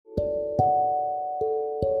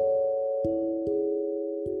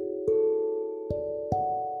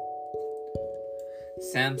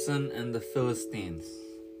Sampson and the Philistines.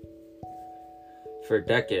 For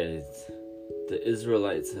decades, the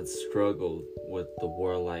Israelites had struggled with the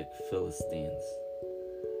warlike Philistines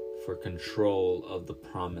for control of the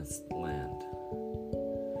promised land.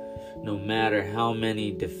 No matter how many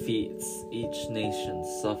defeats each nation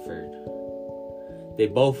suffered, they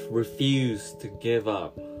both refused to give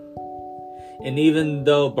up. And even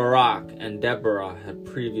though Barak and Deborah had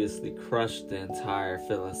previously crushed the entire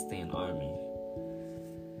Philistine army,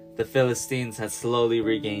 the Philistines had slowly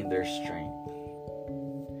regained their strength.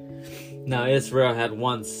 Now Israel had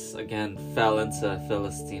once again fell into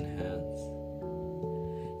Philistine hands.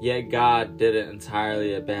 Yet God didn't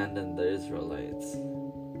entirely abandon the Israelites.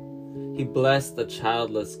 He blessed the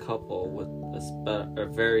childless couple with a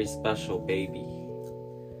very special baby,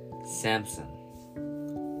 Sampson,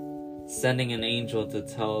 sending an angel to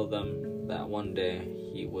tell them that one day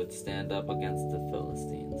he would stand up against the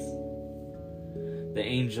Philistines. The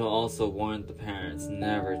angel also warned the parents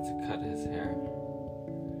never to cut his hair.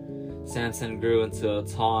 Sampson grew into a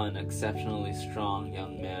tall and exceptionally strong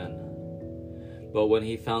young man. But when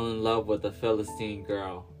he fell in love with a Philistine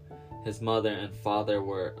girl, his mother and father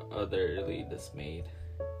were utterly dismayed.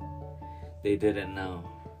 They didn't know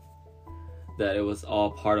that it was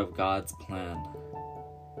all part of God's plan,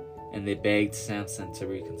 and they begged Sampson to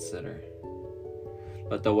reconsider.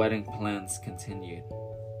 But the wedding plans continued.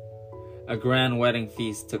 A grand wedding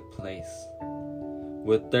feast took place,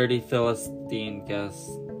 with 30 Philistine guests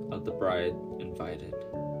of the bride invited.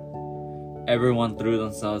 Everyone threw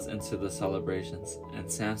themselves into the celebrations, and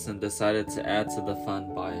Sampson decided to add to the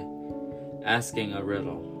fun by asking a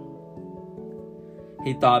riddle.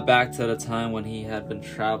 He thought back to the time when he had been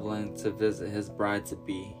traveling to visit his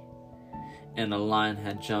bride-to-be, and a lion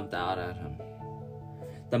had jumped out at him.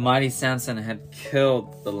 The mighty Sampson had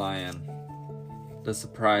killed the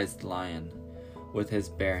surprised lion, with his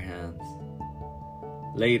bare hands.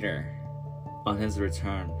 Later, on his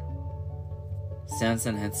return,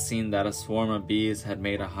 Sampson had seen that a swarm of bees had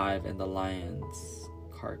made a hive in the lion's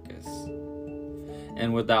carcass.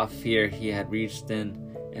 And without fear, he had reached in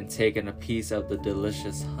and taken a piece of the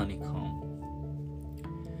delicious honeycomb.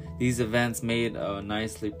 These events made a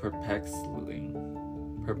nicely perplexing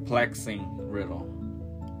riddle.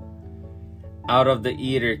 Out of the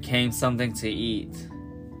eater came something to eat.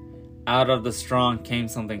 Out of the strong came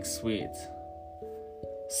something sweet.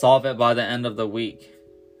 Solve it by the end of the week,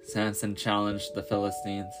 Sampson challenged the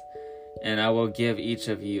Philistines, and I will give each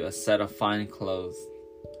of you a set of fine clothes.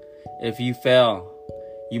 If you fail,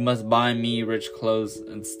 you must buy me rich clothes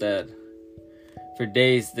instead. For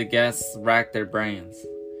days the guests racked their brains,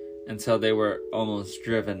 until they were almost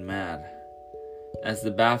driven mad. As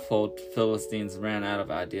the baffled Philistines ran out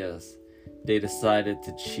of ideas, they decided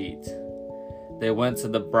to cheat. They went to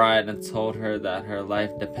the bride and told her that her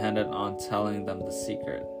life depended on telling them the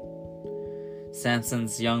secret.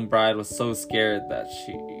 Sampson's young bride was so scared that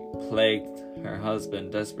she plagued her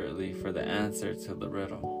husband desperately for the answer to the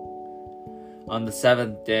riddle. On the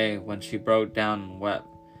 7th day, when she broke down and wept,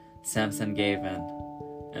 Sampson gave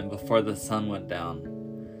in, and before the sun went down,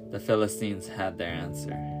 the Philistines had their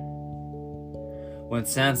answer. When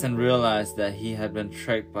Sampson realized that he had been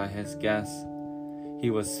tricked by his guests, he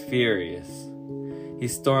was furious. He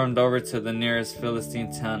stormed over to the nearest Philistine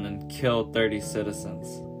town and killed 30 citizens.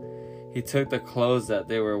 He took the clothes that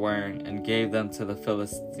they were wearing and gave them to the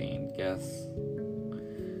Philistine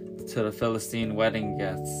wedding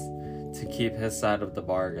guests, to keep his side of the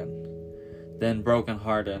bargain. Then,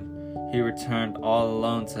 broken-hearted, he returned all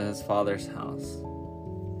alone to his father's house.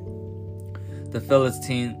 The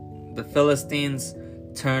Philistines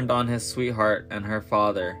turned on his sweetheart and her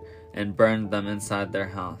father and burned them inside their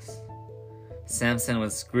house. Sampson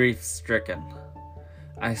was grief-stricken.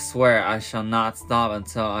 I swear I shall not stop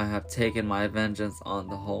until I have taken my vengeance on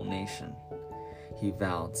the whole nation, he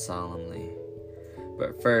vowed solemnly.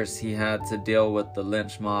 But first he had to deal with the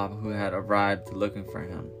lynch mob who had arrived looking for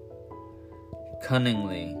him.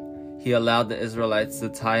 Cunningly, he allowed the Israelites to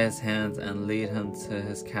tie his hands and lead him to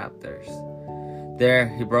his captors. There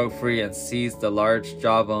he broke free and seized the large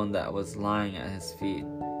jawbone that was lying at his feet.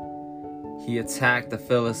 He attacked the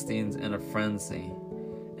Philistines in a frenzy,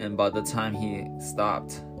 and by the time he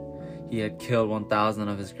stopped, he had killed 1,000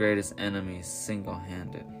 of his greatest enemies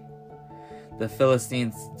single-handed. The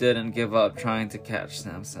Philistines didn't give up trying to catch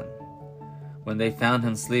Sampson. When they found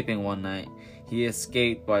him sleeping one night, he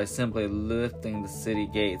escaped by simply lifting the city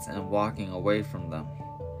gates and walking away from them.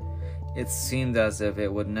 It seemed as if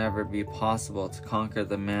it would never be possible to conquer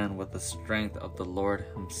the man with the strength of the Lord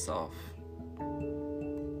himself.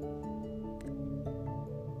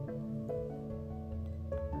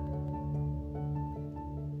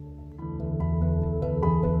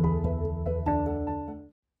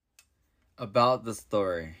 About the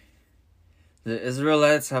story. The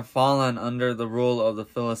Israelites have fallen under the rule of the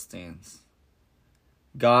Philistines.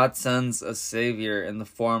 God sends a savior in the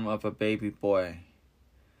form of a baby boy.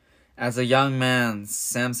 As a young man,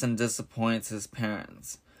 Sampson disappoints his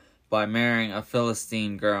parents by marrying a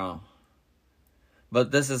Philistine girl. But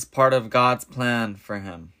this is part of God's plan for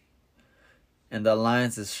him, and the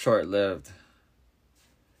alliance is short-lived.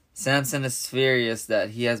 Sampson is furious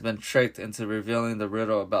that he has been tricked into revealing the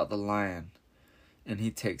riddle about the lion, and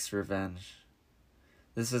he takes revenge.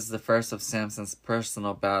 This is the first of Samson's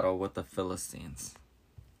personal battle with the Philistines.